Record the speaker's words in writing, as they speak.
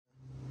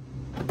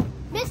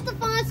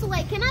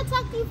Sway, can I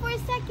talk to you for a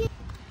second?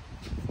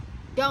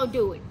 Don't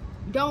do it.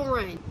 Don't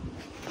run.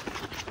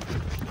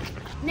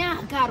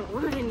 Now I gotta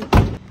run.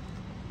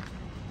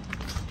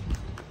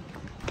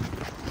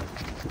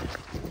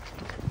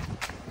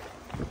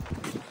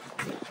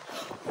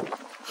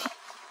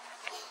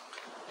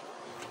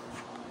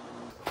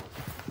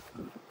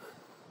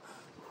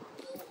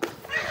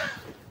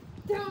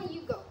 Down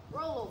you go.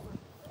 Roll over.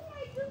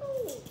 What did I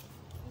do?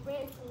 You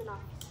ran from an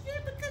office. Yeah,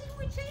 because you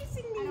were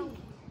chasing me. I don't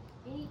care.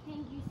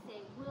 Anything you say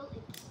will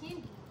and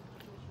can be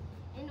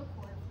in the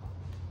court of law.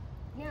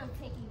 Now I'm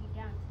taking you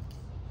down.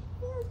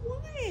 For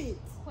what?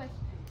 Question.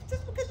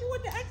 Just because you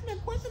wanted to ask me a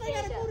question, I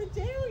gotta go to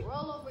jail?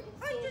 Roll over and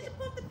Aren't you stand up.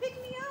 supposed to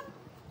pick me up?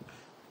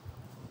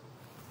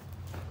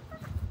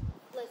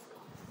 Let's go.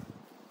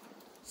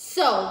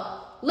 So,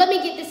 let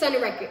me get this on the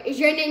record. Is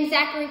your name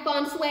Zachary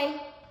Fonsway?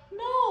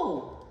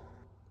 No.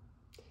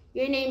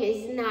 Your name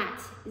is not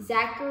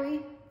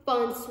Zachary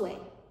Fonsway.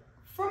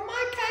 From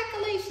my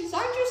calculations,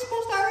 aren't you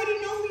supposed to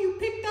already know who you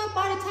picked up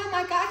by the time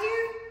I got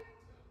here?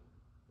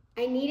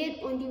 I need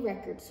it on the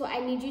record, so I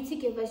need you to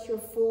give us your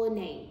full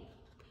name.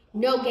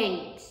 No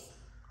games.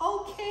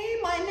 Okay,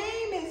 my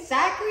name is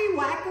Zachary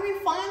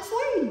Wackery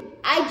Fonsway.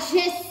 I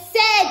just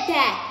said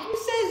that. You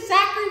said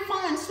Zachary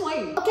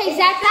Fonsway. Okay, it's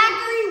Zachary.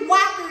 Zachary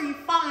Wackery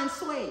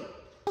Fonsway.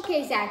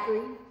 Okay,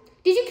 Zachary.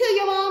 Did you kill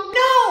your mom?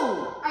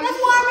 No. That's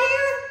why I'm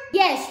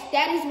here? Yes,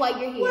 that is why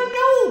you're here. Well,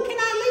 no. Can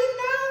I leave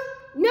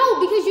now?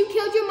 No, because you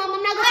killed your mom.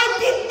 I'm not gonna. I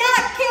did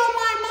not kill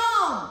my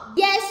mom.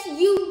 Yes,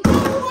 you.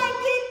 No, I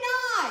did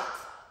not.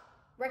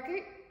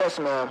 Record? Yes,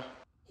 ma'am.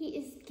 He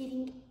is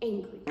getting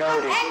angry.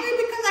 I'm angry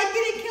because I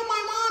didn't kill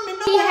my mom and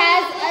He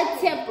has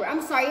a temper.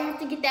 I'm sorry, you have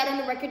to get that on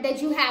the record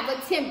that you have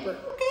a temper.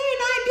 Okay,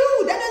 and I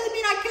do. That doesn't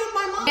mean I killed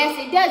my mom. Yes,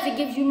 it does. It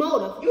gives you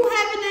motive. You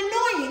have an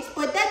annoyance,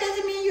 but that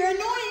doesn't mean you're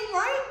annoying,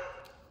 right?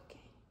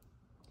 Okay.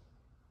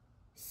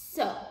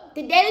 So,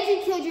 the day that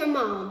you killed your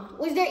mom,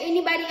 was there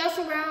anybody else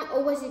around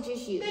or was it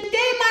just you? The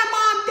day my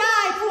mom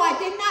died, who I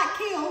did not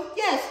kill,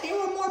 yes, there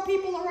were more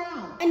people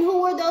around. And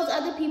who were those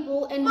other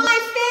people? And my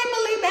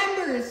family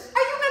members.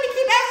 Are you going to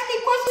keep asking me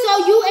questions? So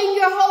you and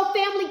your whole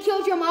family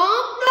killed your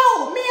mom?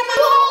 No, me and my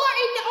You mom. all are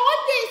in on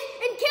this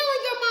and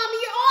killing your mom,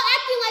 and you're all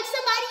acting like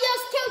somebody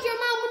else killed your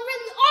mom when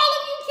really all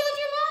of you killed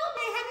your mom?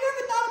 Hey, have you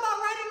ever thought about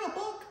writing a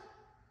book?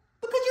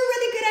 Because you're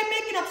really good at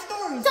making up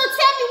stories. So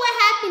tell me what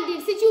happened then,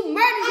 since you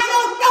murdered I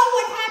don't know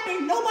what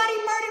happened. Nobody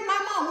murdered my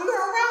mom. We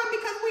were around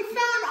because we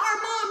found our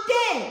mom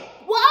dead.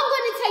 Well, I'm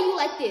going to tell you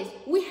like this.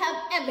 We have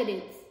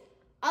evidence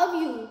of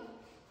you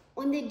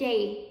on the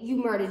day you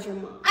murdered your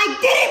mom. I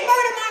didn't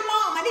murder my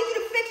mom. I need you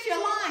to fix your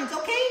lines,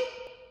 okay?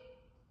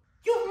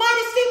 You might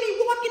have seen me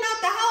walking out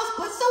the house,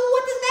 but so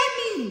what does that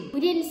mean? We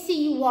didn't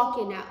see you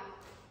walking out.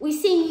 We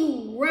seen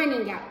you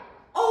running out.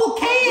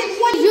 Okay, and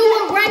what You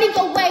were running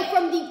away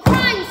from the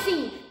crime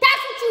scene.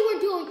 That's what you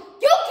were doing.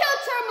 You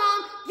killed your mom.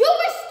 You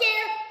were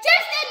scared.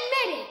 Just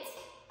admit it.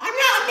 I'm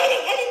not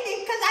admitting anything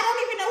because I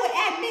don't even know what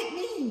admit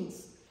means.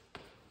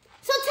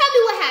 So tell me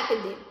what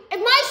happened then. If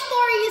my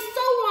story is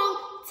so wrong,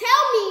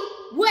 tell me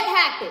what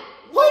happened.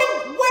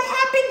 What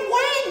happened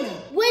when?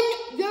 When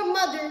your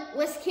mother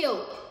was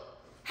killed.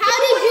 How Do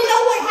did you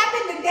know what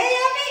happened the day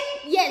of it?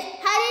 Yes.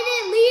 How did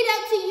it lead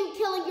up to you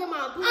killing your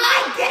mom? Please.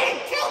 I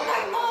didn't kill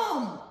my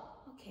mom.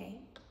 Okay.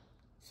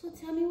 So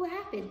tell me what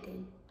happened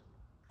then.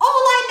 All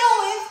I know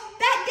is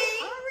that day.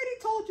 I already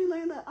told you,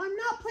 Layla. I'm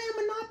not playing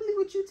Monopoly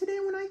with you today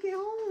when I get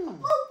home.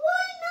 Well,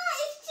 why not?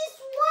 It's just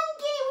one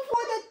game.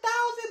 For the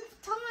 1,000th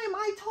time,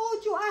 I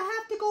told you I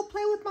have to go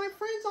play with my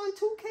friends on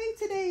 2K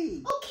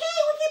today. Okay,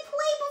 we can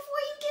play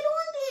before you get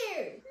on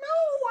there. No,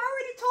 I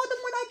already told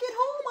them when I get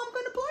home I'm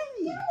gonna play.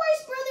 You're the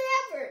worst brother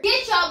ever.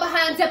 Get y'all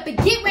behinds up and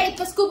get ready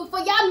for school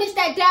before y'all miss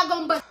that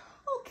daggone bus.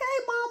 Okay,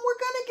 Mom,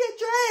 we're gonna get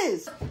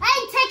dressed. I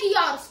ain't taking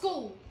y'all to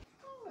school.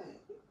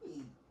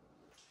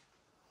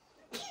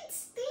 I can't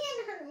stand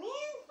her,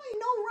 man. I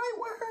know, right?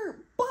 With her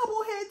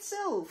bobblehead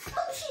self.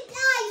 Hope she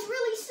dies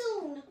really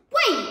soon.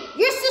 Wait,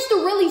 your sister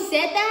really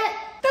said that?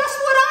 That's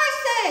what I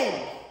said.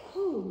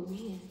 Oh,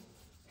 man.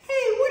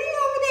 Hey, what are you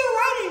over there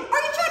writing?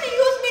 Are you trying to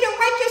use me to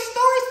write your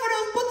stories for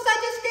those books I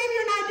just gave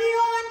you an idea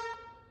on?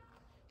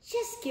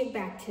 Just get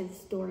back to the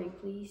story,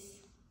 please.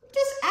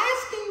 Just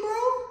asking, bro.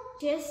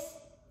 Just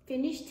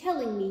finish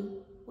telling me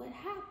what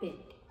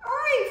happened. All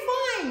right,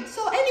 fine.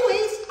 So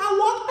anyways, I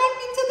walked back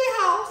into the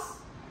house.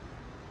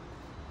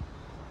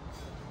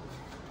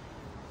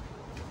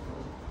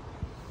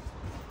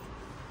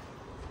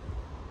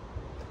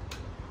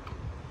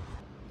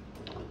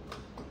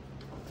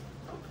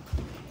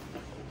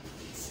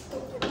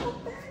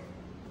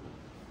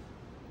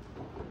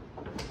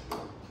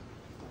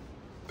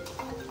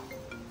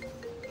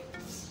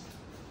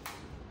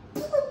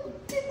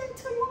 Didn't I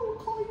tell you I would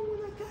call you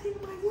when I got in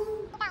my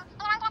room?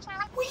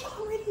 We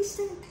already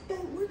said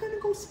that we're gonna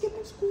go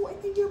skipping school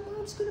and then your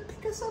mom's gonna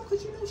pick us up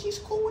because you know she's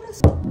cool with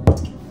us.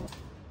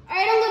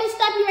 Alright, I'm going to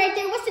stop you right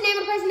there. What's the name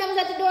of the person that was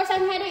at the door so I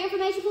can have their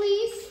information,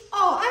 please?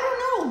 Oh, I don't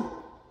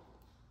know.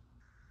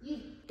 You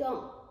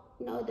don't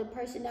know the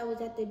person that was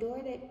at the door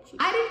that you...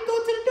 I didn't go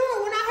to the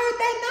door. When I heard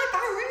that knock,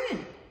 I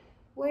ran.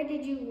 Where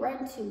did you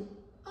run to?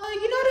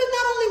 You know there's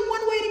not only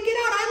one way to get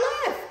out. I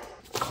left.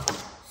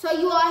 So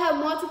you all have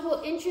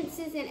multiple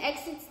entrances and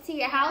exits to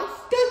your house?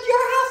 Does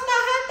your house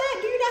not have that?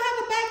 Do you not have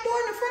a back door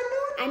and a front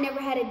door? I never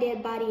had a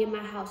dead body in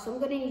my house, so I'm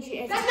gonna need you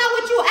to answer. That's not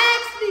what you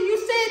asked me. You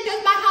said,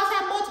 does my house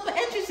have multiple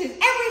entrances?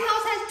 Every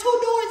house has 2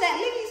 doors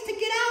at least to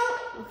get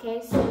out.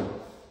 Okay, so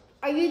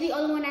are you the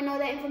only one that know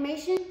that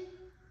information?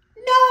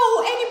 No,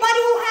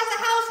 anybody who has a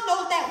house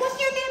knows that. What's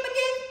your name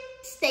again?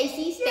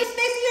 Stacy. Stacy,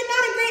 you're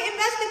not a great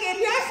investigator.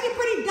 You're asking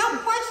pretty dumb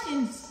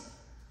questions.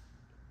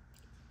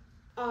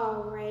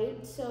 All right,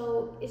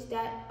 so is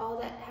that all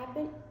that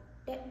happened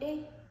that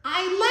day?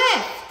 I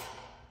left.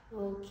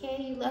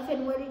 Okay, you left,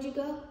 and where did you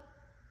go?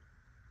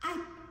 If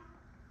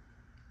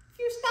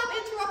you stop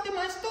interrupting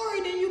my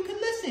story, then you can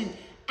listen.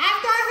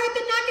 After I heard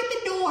the knock at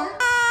the door.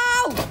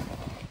 Ow!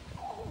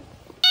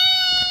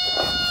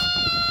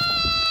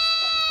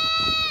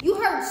 You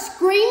heard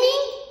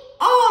screaming?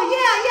 Oh,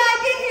 yeah, I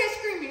did hear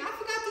screaming. I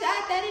forgot to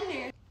add that in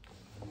there.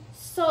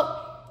 So,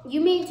 you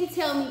mean to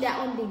tell me that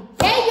on the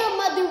day your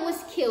mother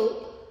was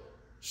killed,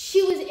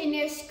 she was in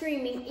there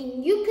screaming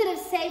and you could have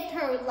saved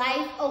her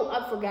life? Oh,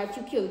 I forgot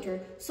you killed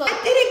her. So I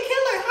didn't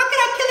kill her. How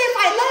could I kill her if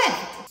I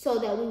left? So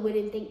that we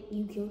wouldn't think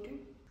you killed her?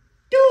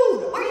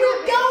 Dude, are you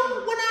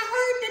dumb? When I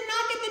heard the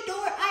knock at the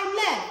door, I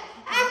left.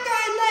 After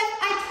I left,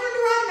 I turned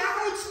around and I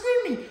heard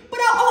screaming. But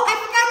I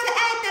forgot to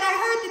add that I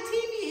heard the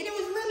TV and it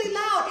was really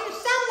loud. It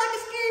sounded like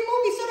a scary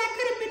movie, so that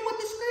could have been what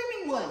the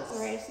screaming was. All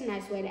right, it's a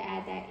nice way to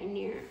add that in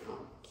there.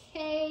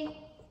 Okay.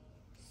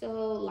 So,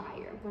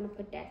 liar. I'm going to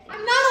put that down.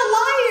 I'm not a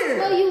liar.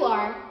 Well, you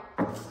are.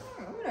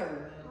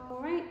 Whatever.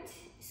 All right.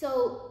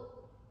 So,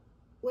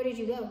 where did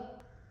you go?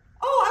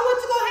 Oh, I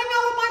went to go hang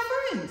out with my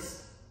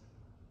friends.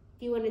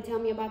 Do you want to tell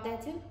me about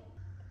that too?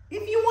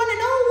 If you want to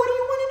know, what do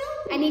you want to know?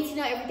 I need to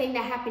know everything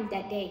that happened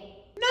that day.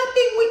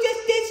 Nothing. We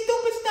just did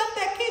stupid stuff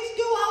that kids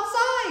do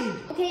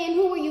outside. Okay, and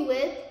who were you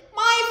with?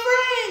 My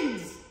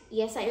friends.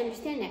 Yes, I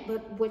understand that,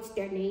 but what's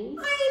their names?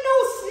 I ain't no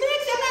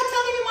snitch. I'm not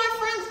telling you my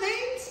friends'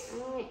 names.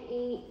 I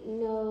ain't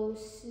no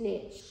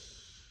snitch.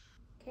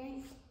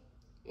 Okay?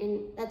 And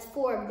that's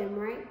 4 of them,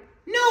 right?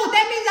 No,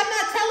 that means I'm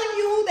not telling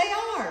you who they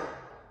are.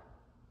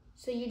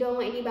 So you don't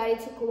want anybody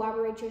to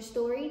corroborate your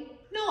story?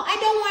 No, I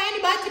don't want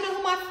anybody to know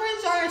who my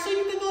friends are so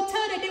you can go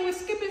tell that they were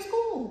skipping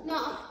school.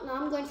 No,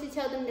 I'm going to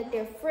tell them that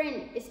their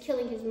friend is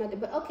killing his mother,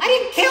 but okay. I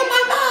didn't kill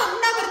my mom. I'm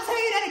not going to tell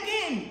you that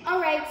again.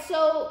 All right,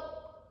 so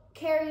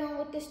carry on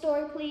with the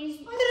story,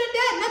 please. Other than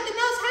that, nothing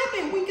else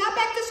happened. We got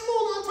back to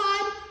school on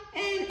time.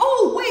 And,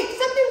 oh, wait,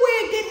 something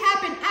weird did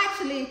happen,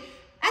 actually.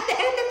 At the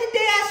end of the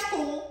day at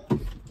school.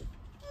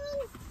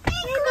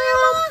 Hey,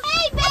 Grandma.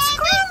 Hey, baby. It's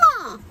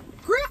Grandma.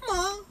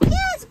 Grandma?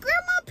 Yes,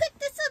 Grandma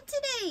picked us up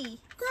today.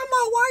 Grandma,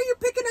 why are you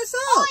picking us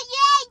up? Oh,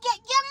 yeah,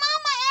 your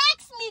mama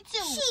asked me to.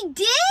 She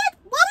did?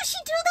 Why would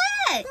she do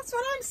that? That's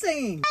what I'm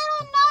saying. I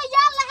don't know.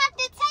 Y'all will have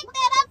to take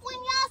that up when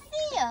y'all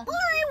see her.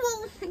 All right, well,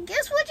 I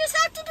guess we'll just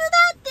have to do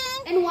that then.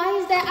 And why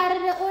is that out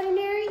of the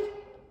ordinary?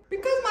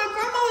 Because my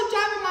grandma was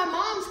driving my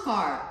mom's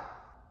car.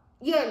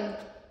 Your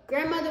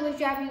grandmother was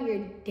driving your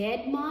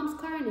dead mom's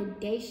car on the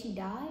day she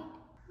died?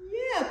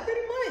 Yeah,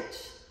 pretty much.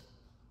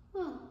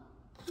 Oh,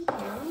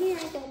 okay, let me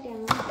write that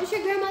down. What's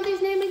your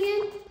grandmother's name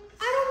again?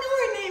 I don't know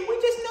her name. We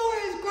just know her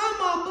as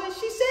Grandma, but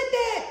she said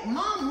that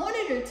Mom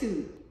wanted her to.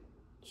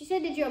 She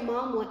said that your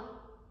mom want...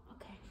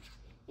 Okay,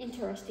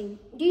 interesting.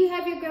 Do you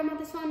have your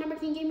grandmother's phone number?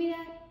 Can you give me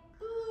that?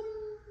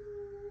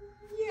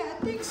 Yeah, I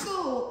think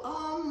so.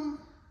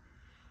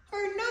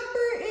 Her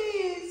number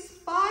is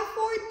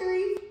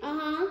 543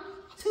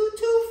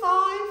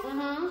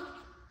 225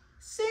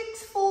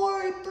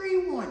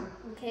 6431.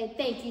 Okay,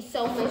 thank you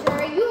so much. All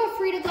right, you are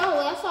free to go.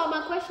 That's all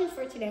my questions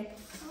for today.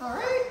 All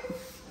right.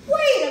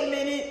 Wait a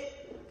minute.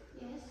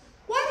 Yes?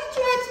 Why did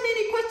you ask me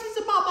any questions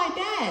about my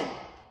dad?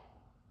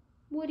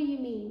 What do you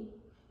mean?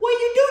 Well,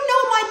 you do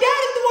know my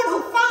dad is the one who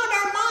found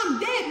our mom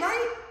dead,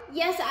 right?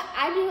 Yes,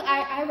 I do.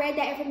 I read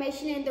that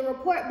information in the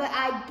report, but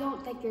I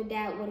don't think your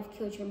dad would have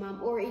killed your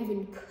mom or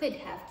even could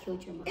have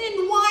killed your mom.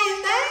 And why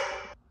is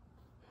that?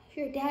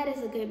 Your dad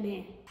is a good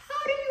man.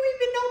 How do you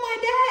even know my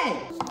dad?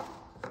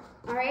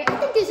 All right, I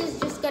think this is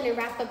just going to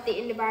wrap up the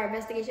end of our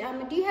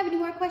investigation. Do you have any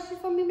more questions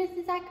for me,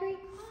 Mrs. Zachary?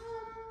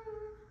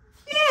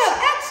 Yeah,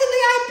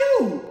 actually I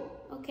do.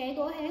 Okay,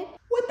 go ahead.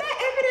 Would that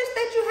evidence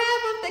that you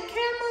have of the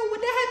camera,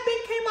 would that have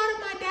been came out of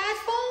my dad's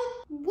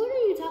phone? What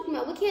are you talking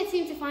about? We can't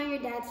seem to find your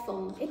dad's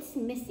phone. It's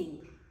missing.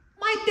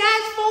 My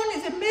dad's phone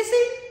is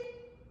missing?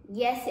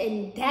 Yes,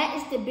 and that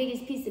is the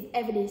biggest piece of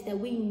evidence that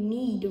we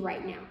need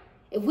right now.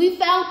 If we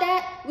found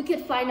that, we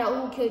could find out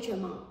who killed your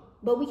mom.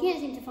 But we can't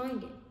seem to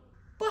find it.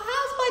 But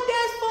how's my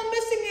dad's phone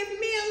missing if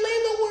me and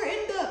Layla were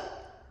in the...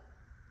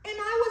 And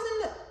I was in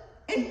the...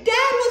 And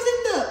Dad was in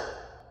the...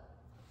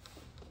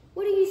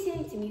 What are you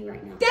saying to me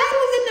right now? Dad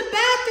was in the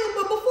bathroom,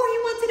 but before he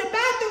went to the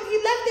bathroom, he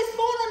left his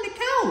phone on the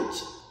couch.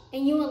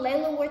 And you and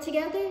Layla were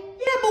together?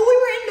 Yeah, but we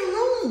were in the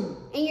room.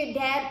 And your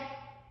dad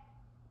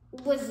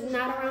was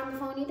not around the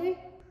phone either?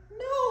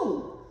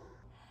 No.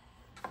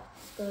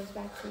 This goes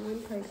back to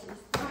one person.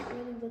 It's not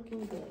really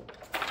looking good.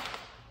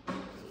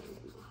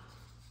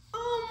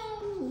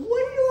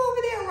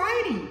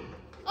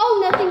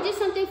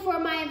 something for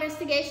my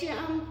investigation.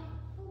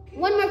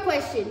 One more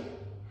question.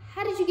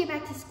 How did you get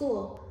back to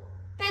school?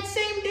 That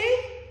same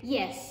day?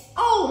 Yes.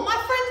 Oh, my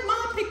friend's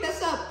mom picked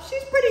us up.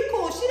 She's pretty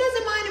cool. She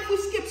doesn't mind if we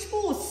skip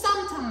school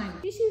sometime.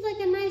 She seems like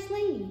a nice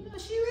lady.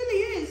 She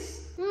really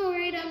is. All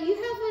right, you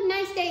have a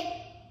nice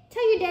day.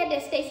 Tell your dad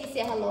that Stacy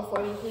said hello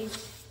for me, please.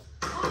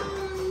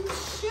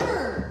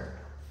 Sure.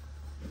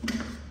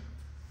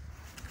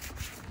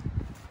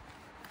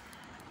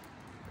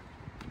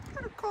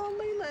 Gotta call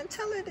Layla and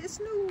tell her this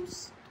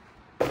news.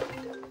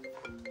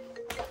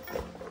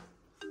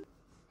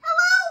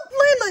 Hello?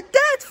 Layla,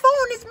 Dad's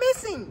phone is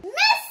missing.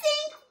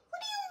 Missing? What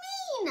do you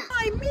mean?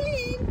 I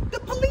mean, the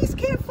police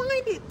can't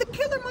find it. The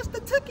killer must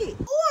have took it.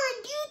 Or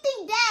do you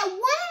think Dad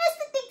wanted us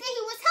to think that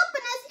he was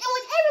helping us, and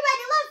when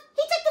everybody left,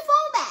 he took the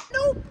phone back?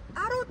 Nope,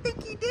 I don't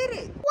think he did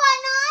it. Why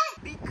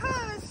not?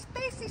 Because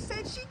Stacy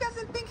said she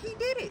doesn't think he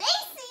did it.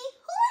 Stacy?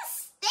 Who is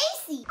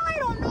Stacy? I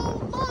don't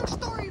know. Long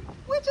story.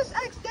 We'll just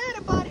ask Dad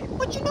about it.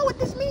 But you know what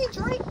this means,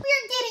 right?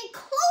 We're getting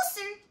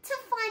closer to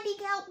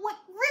finding out what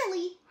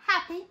really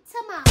happened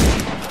to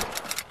Mom.